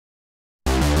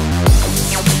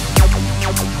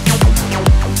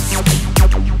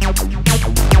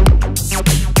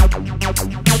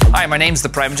Hi, my name's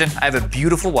ThePrimeagen. I have a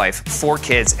beautiful wife, 4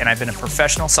 kids, and I've been a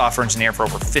professional software engineer for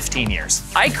over 15 years.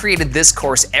 I created this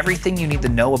course, Everything You Need to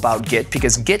Know About Git,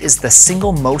 because Git is the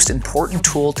single most important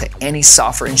tool to any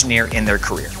software engineer in their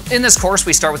career. In this course,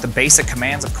 we start with the basic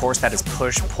commands, of course, that is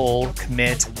push, pull,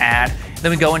 commit, add.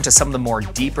 Then we go into some of the more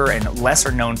deeper and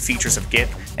lesser known features of Git,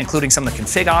 including some of the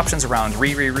config options around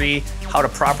how to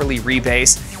properly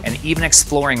rebase, and even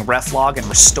exploring reflog and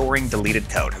restoring deleted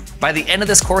code. By the end of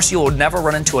this course, you will never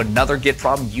run into another Git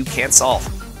problem you can't solve.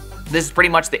 This is pretty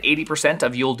much the 80%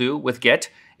 of you'll do with Git.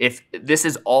 If this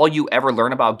is all you ever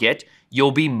learn about Git,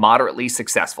 you'll be moderately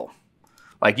successful.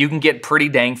 Like, you can get pretty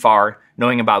dang far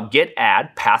knowing about git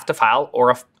add, path to file,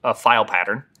 or a file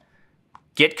pattern,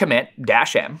 git commit,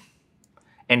 -m,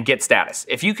 and git status.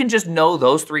 If you can just know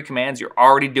those 3 commands, you're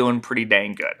already doing pretty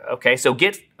dang good. Okay, so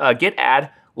git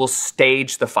add will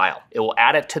stage the file. It will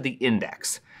add it to the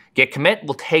index. Git commit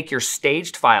will take your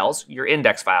staged files, your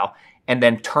index file, and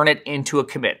then turn it into a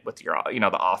commit with your,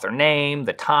 the author name,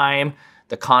 the time,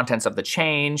 the contents of the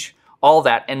change, all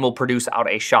that, and will produce out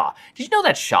a SHA. Did you know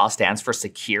that SHA stands for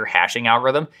Secure Hashing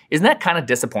Algorithm? Isn't that kind of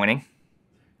disappointing?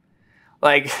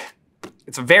 Like,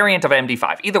 it's a variant of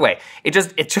MD5. Either way, it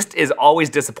just is always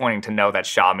disappointing to know that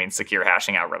SHA means Secure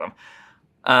Hashing Algorithm.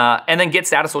 And then git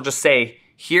status will just say,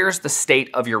 here's the state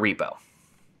of your repo.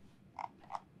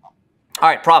 All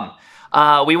right, problem.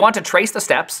 We want to trace the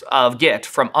steps of Git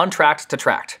from untracked to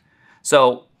tracked.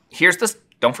 So here's this,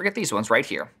 don't forget these ones right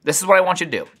here. This is what I want you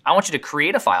to do. I want you to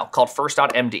create a file called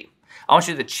first.md. I want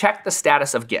you to check the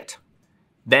status of Git.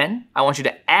 Then I want you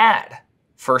to add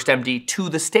first.md to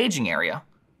the staging area,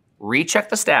 recheck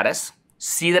the status,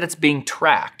 see that it's being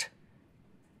tracked,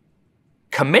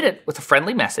 commit it with a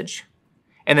friendly message,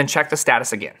 and then check the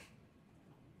status again.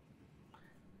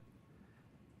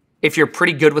 If you're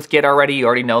pretty good with Git already, you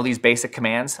already know these basic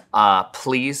commands,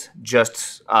 please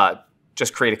just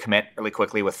create a commit really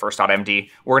quickly with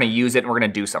first.md. We're gonna use it and we're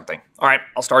gonna do something. All right,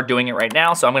 I'll start doing it right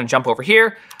now. So I'm gonna jump over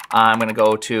here. I'm gonna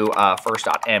go to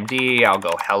first.md. I'll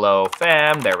go hello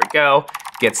fam, there we go.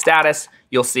 Git status,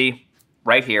 you'll see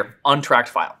right here, untracked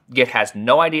file. Git has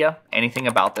no idea anything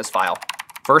about this file.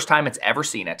 First time it's ever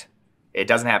seen it. It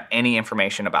doesn't have any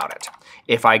information about it.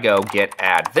 If I go git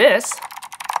add this,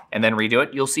 and then redo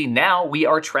it, you'll see now we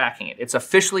are tracking it. It's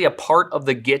officially a part of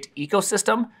the Git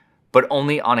ecosystem, but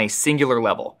only on a singular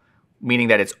level, meaning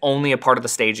that it's only a part of the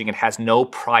staging. It has no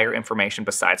prior information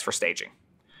besides for staging.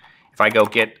 If I go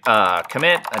git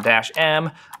commit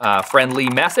 -m, friendly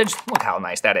message, look how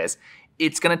nice that is.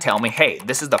 It's gonna tell me, hey,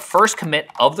 this is the first commit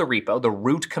of the repo, the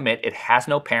root commit. It has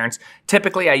no parents.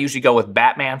 Typically, I usually go with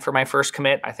Batman for my first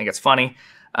commit. I think it's funny.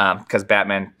 Because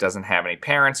Batman doesn't have any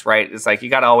parents, right? It's like, you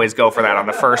gotta always go for that on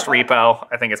the first repo.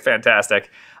 I think it's fantastic.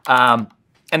 And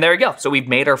there you go. So we've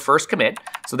made our first commit.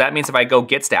 So that means if I go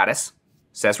git status,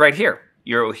 it says right here,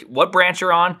 what branch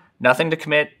you're on, nothing to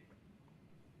commit.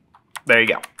 There you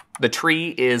go. The tree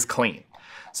is clean.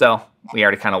 So we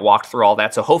already kind of walked through all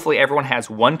that. So hopefully everyone has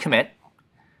one commit.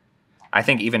 I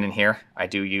think even in here, I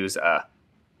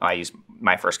use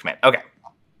my first commit. Okay.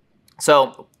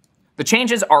 So the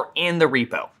changes are in the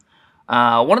repo.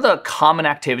 One of the common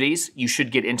activities you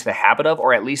should get into the habit of,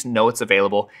 or at least know it's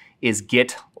available, is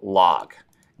git log.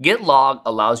 Git log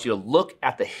allows you to look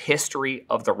at the history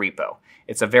of the repo.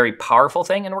 It's a very powerful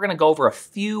thing, and we're gonna go over a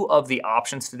few of the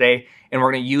options today, and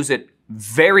we're gonna use it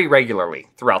very regularly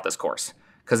throughout this course,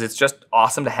 because it's just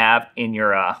awesome to have in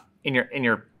your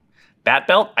bat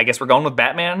belt. I guess we're going with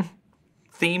Batman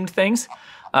themed things.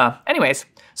 Anyways,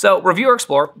 so review or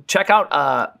explore, check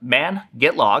out man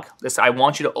git log. I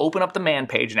want you to open up the man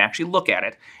page and actually look at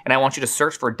it. And I want you to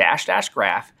search for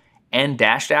 --graph and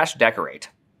 --decorate.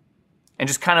 And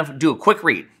just kind of do a quick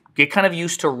read. Get kind of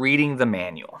used to reading the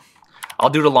manual. I'll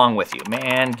do it along with you.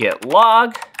 Man git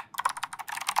log.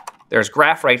 There's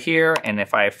graph right here. And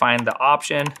if I find the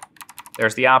option,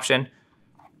 there's the option.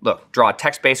 Look, draw a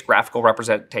text-based graphical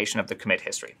representation of the commit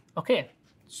history. Okay.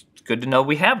 It's good to know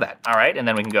we have that. All right, and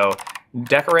then we can go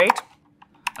decorate.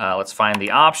 Let's find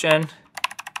the option.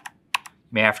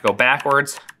 You may have to go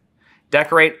backwards.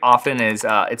 Decorate often is,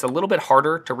 it's a little bit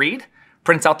harder to read.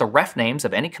 Prints out the ref names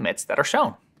of any commits that are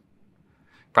shown.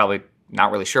 Probably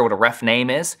not really sure what a ref name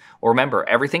is. Well, remember,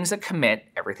 everything's a commit,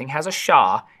 everything has a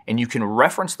SHA, and you can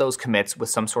reference those commits with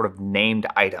some sort of named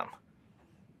item.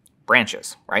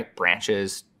 Branches, right?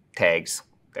 Branches, tags,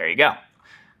 there you go.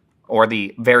 Or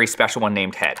the very special one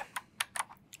named head.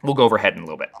 We'll go over head in a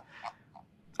little bit.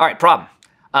 All right, problem.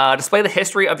 Display the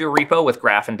history of your repo with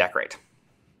graph and decorate.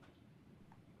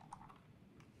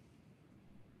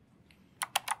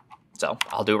 So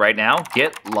I'll do it right now.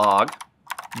 Git log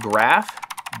graph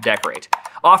decorate.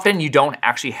 Often you don't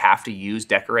actually have to use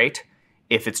decorate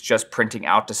if it's just printing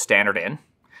out to standard in.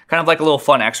 Kind of like a little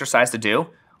fun exercise to do.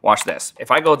 Watch this.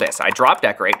 If I go this, I drop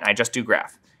decorate and I just do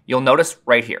graph. You'll notice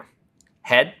right here,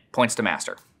 head points to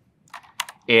master.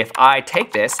 If I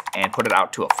take this and put it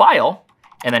out to a file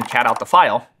and then cat out the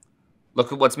file,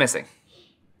 look at what's missing.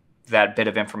 That bit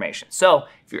of information. So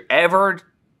if you're ever,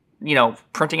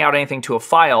 printing out anything to a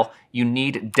file, you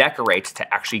need decorate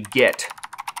to actually get,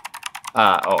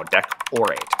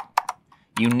 decorate.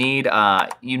 You need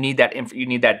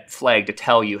that flag to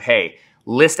tell you, hey,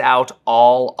 list out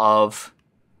all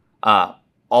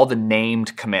the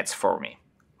named commits for me.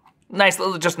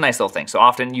 Just a nice little thing. So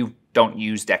often you don't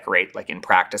use decorate like in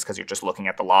practice because you're just looking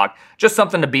at the log. Just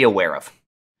something to be aware of.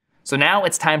 So now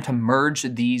it's time to merge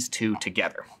these two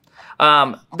together.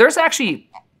 There's actually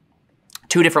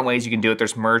two different ways you can do it.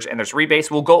 There's merge and there's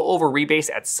rebase. We'll go over rebase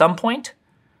at some point,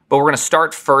 but we're going to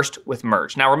start first with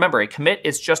merge. Now remember, a commit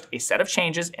is just a set of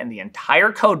changes in the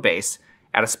entire code base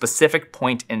at a specific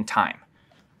point in time.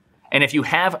 And if you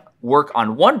have work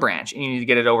on one branch and you need to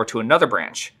get it over to another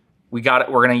branch, we're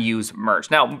going to use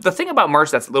merge. Now, the thing about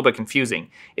merge that's a little bit confusing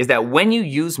is that when you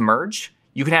use merge,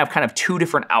 you can have kind of two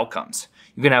different outcomes.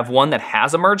 You can have one that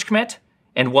has a merge commit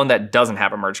and one that doesn't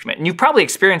have a merge commit. And you've probably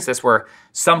experienced this where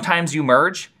sometimes you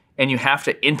merge and you have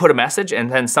to input a message, and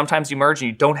then sometimes you merge and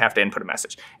you don't have to input a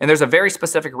message. And there's a very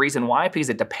specific reason why, because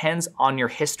it depends on your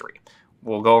history.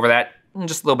 We'll go over that in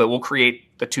just a little bit. We'll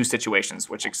create the two situations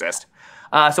which exist.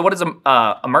 So what is a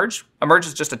merge? A merge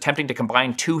is just attempting to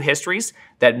combine two histories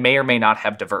that may or may not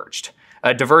have diverged.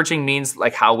 Diverging means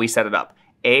like how we set it up.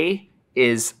 A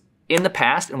is in the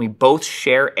past and we both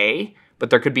share A, but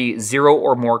there could be 0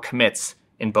 or more commits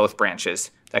in both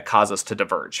branches that cause us to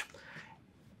diverge.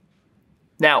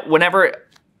 Now,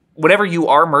 whenever you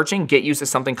are merging, Git uses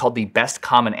something called the best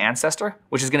common ancestor,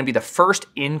 which is going to be the first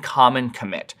in common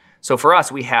commit. So for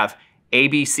us, we have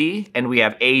ABC and we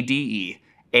have ADE.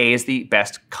 A is the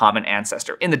best common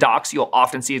ancestor. In the docs, you'll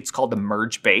often see it's called the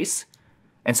merge base.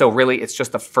 And so really, it's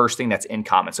just the first thing that's in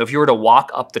common. So if you were to walk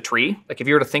up the tree, like if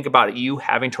you were to think about you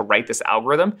having to write this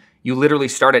algorithm, you literally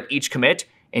start at each commit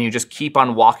and you just keep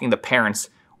on walking the parents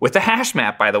with a hash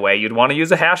map, by the way. You'd want to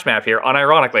use a hash map here,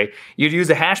 unironically. You'd use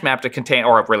a hash map to contain,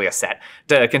 or really a set,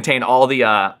 to contain all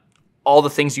the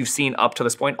things you've seen up to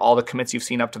this point, all the commits you've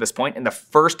seen up to this point. And the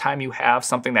first time you have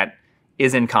something that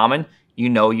is in common, you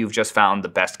know you've just found the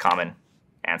best common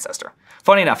ancestor.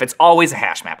 Funny enough, it's always a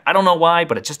hash map. I don't know why,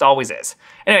 but it just always is.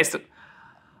 Anyways,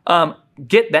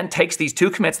 Git then takes these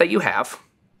two commits that you have,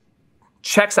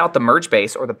 checks out the merge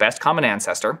base or the best common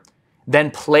ancestor, then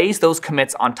plays those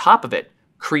commits on top of it,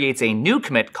 creates a new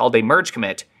commit called a merge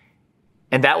commit,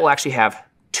 and that will actually have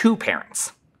two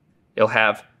parents. It'll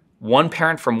have one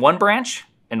parent from one branch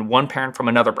and one parent from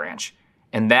another branch,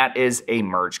 and that is a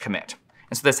merge commit.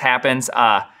 And so this happens,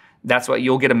 that's what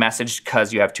you'll get a message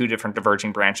because you have two different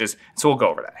diverging branches. So we'll go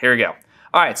over that. Here we go.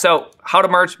 All right, so how to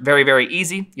merge? Very, very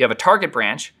easy. You have a target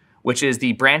branch, which is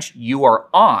the branch you are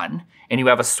on, and you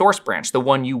have a source branch, the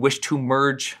one you wish to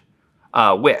merge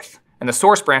with. And the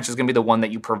source branch is going to be the one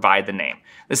that you provide the name.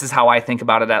 This is how I think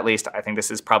about it, at least. I think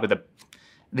this is probably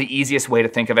the easiest way to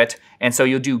think of it. And so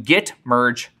you'll do git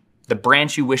merge the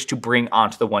branch you wish to bring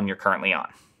onto the one you're currently on.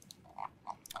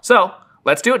 So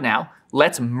let's do it now.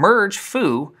 Let's merge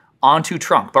foo onto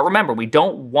trunk. But remember, we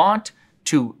don't want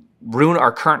to ruin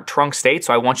our current trunk state,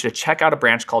 so I want you to check out a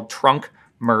branch called trunk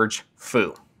merge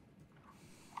foo.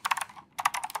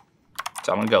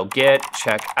 So I'm going to go git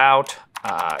check out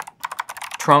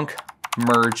trunk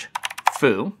merge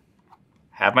foo.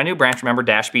 Have my new branch. Remember,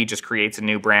 -b just creates a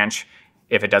new branch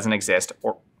if it doesn't exist.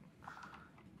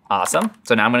 Awesome.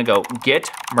 So now I'm going to go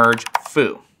git merge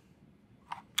foo.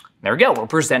 There we go. We're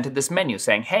presented this menu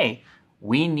saying, hey,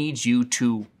 we need you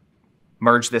to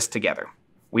merge this together.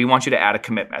 We want you to add a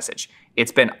commit message.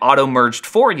 It's been auto-merged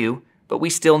for you, but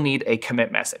we still need a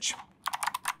commit message.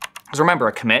 Because remember,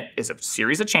 a commit is a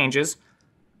series of changes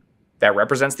that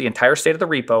represents the entire state of the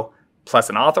repo,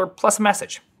 plus an author, plus a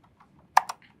message.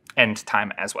 And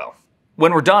time as well.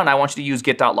 When we're done, I want you to use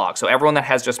git.log. So everyone that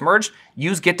has just merged,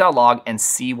 use git.log and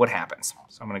see what happens.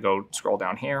 So I'm going to go scroll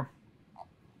down here.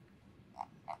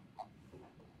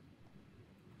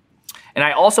 And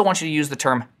I also want you to use the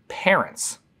term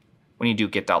parents when you do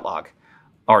git.log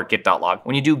or git.log.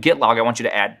 When you do git log, I want you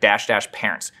to add --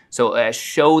 parents. So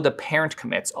show the parent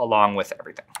commits along with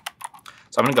everything.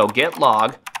 So I'm going to go git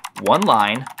log, one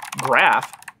line,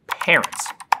 graph,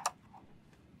 parents.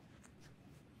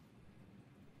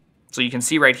 So you can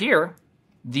see right here,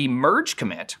 the merge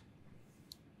commit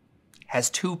has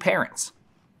two parents.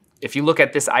 If you look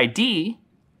at this ID,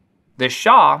 this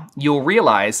SHA, you'll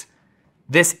realize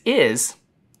This is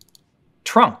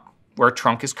trunk, where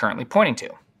trunk is currently pointing to.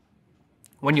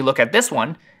 When you look at this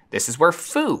one, this is where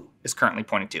foo is currently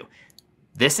pointing to.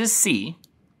 This is C,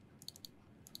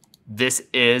 this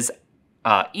is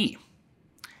E.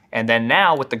 And then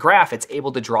now with the graph, it's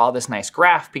able to draw this nice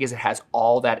graph because it has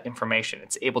all that information.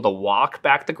 It's able to walk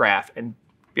back the graph and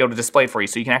be able to display it for you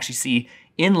so you can actually see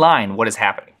in line what is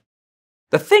happening.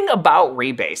 The thing about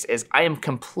Rebase is I am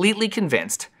completely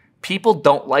convinced people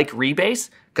don't like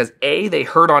Rebase because A, they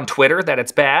heard on Twitter that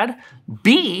it's bad,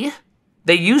 B,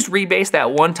 they used Rebase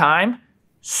that one time,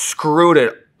 screwed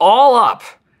it all up,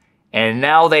 and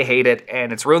now they hate it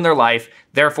and it's ruined their life,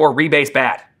 therefore Rebase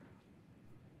bad.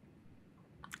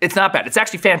 It's not bad, it's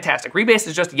actually fantastic. Rebase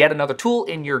is just yet another tool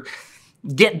in your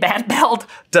Git bad belt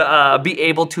to be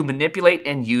able to manipulate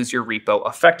and use your repo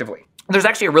effectively. There's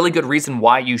actually a really good reason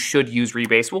why you should use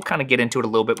Rebase. We'll kind of get into it a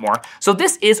little bit more. So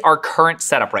this is our current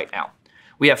setup right now.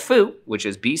 We have foo, which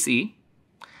is BC,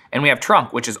 and we have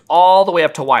trunk, which is all the way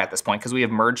up to Y at this point because we have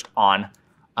merged on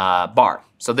bar.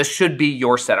 So this should be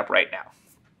your setup right now.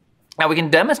 Now we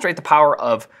can demonstrate the power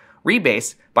of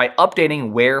Rebase by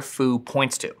updating where foo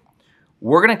points to.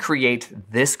 We're gonna create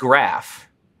this graph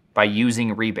by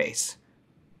using Rebase.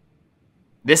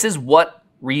 This is what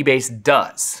Rebase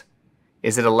does,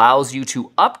 is it allows you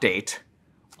to update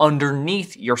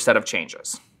underneath your set of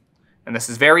changes. And this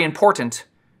is very important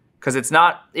because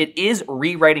it is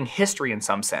rewriting history in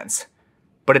some sense,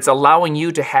 but it's allowing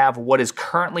you to have what is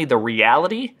currently the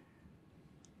reality,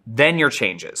 then your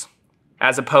changes,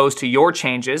 as opposed to your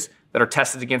changes that are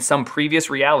tested against some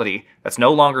previous reality that's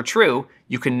no longer true.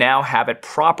 You can now have it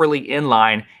properly in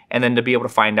line and then to be able to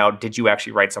find out, did you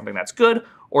actually write something that's good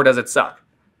or does it suck?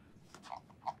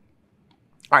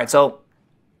 All right,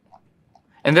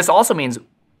 and this also means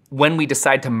when we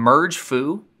decide to merge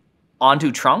foo onto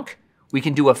trunk, we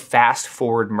can do a fast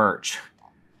forward merge.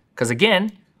 Because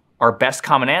again, our best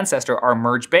common ancestor, our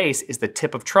merge base, is the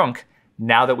tip of trunk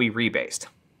now that we rebased.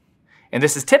 And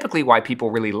this is typically why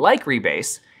people really like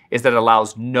Rebase, is that it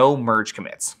allows no merge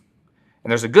commits.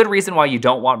 And there's a good reason why you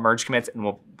don't want merge commits, and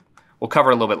we'll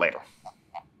cover it a little bit later.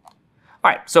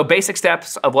 All right, so basic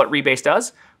steps of what Rebase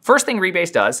does. First thing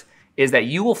Rebase does is that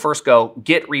you will first go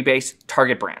git rebase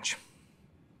target branch.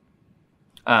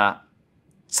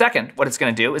 Second, what it's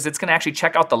gonna do is it's gonna actually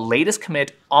check out the latest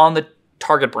commit on the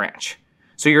target branch.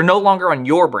 So you're no longer on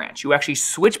your branch. You actually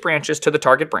switch branches to the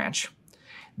target branch.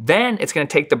 Then it's gonna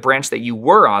take the branch that you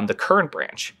were on, the current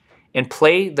branch, and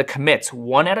play the commits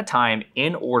one at a time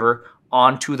in order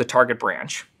onto the target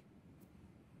branch.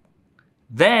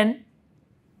 Then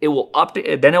it will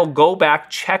update, then it'll go back,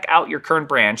 check out your current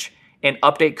branch, and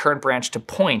update current branch to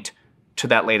point to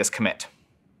that latest commit.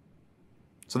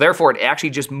 So therefore, it actually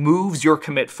just moves your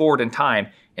commit forward in time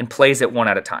and plays it one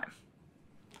at a time.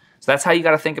 So that's how you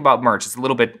got to think about merge. It's a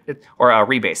little bit, or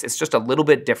Rebase. It's just a little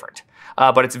bit different.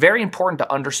 But it's very important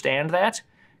to understand that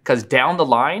because down the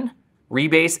line,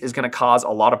 Rebase is going to cause a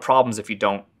lot of problems if you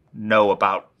don't know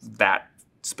about that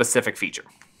specific feature.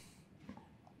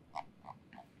 All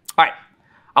right,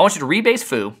 I want you to rebase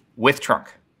foo with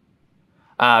trunk.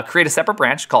 Create a separate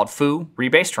branch called foo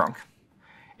rebase trunk.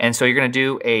 And so you're going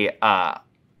to do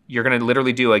you're going to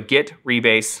literally do a git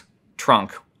rebase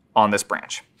trunk on this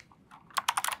branch.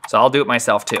 So I'll do it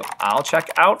myself too. I'll check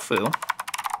out foo.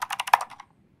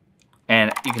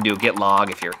 And you can do a git log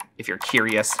if you're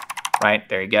curious, right?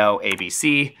 There you go,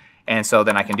 ABC. And so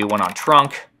then I can do one on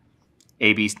trunk,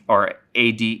 ADEXY,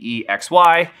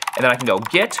 and then I can go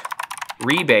git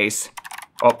rebase,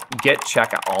 git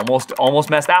checkout. Almost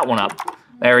messed that one up.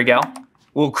 There we go.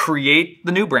 We'll create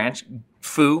the new branch,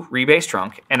 foo rebase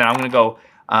trunk, and then I'm gonna go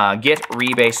git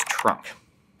rebase trunk.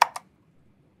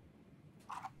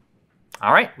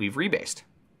 All right, we've rebased.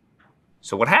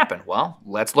 So what happened? Well,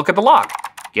 let's look at the log.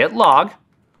 Git log,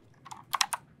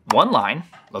 one line,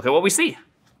 look at what we see.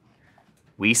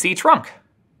 We see trunk.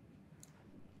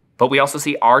 But we also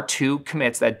see our two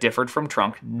commits that differed from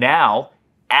trunk now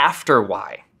after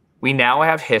Y. We now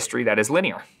have history that is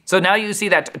linear. So now you see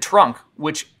that trunk,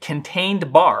 which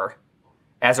contained bar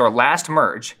as our last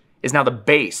merge, is now the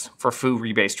base for foo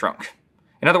rebase trunk.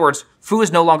 In other words, foo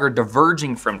is no longer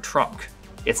diverging from trunk.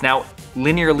 It's now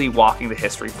linearly walking the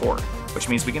history forward, which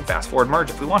means we can fast forward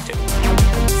merge if we want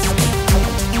to.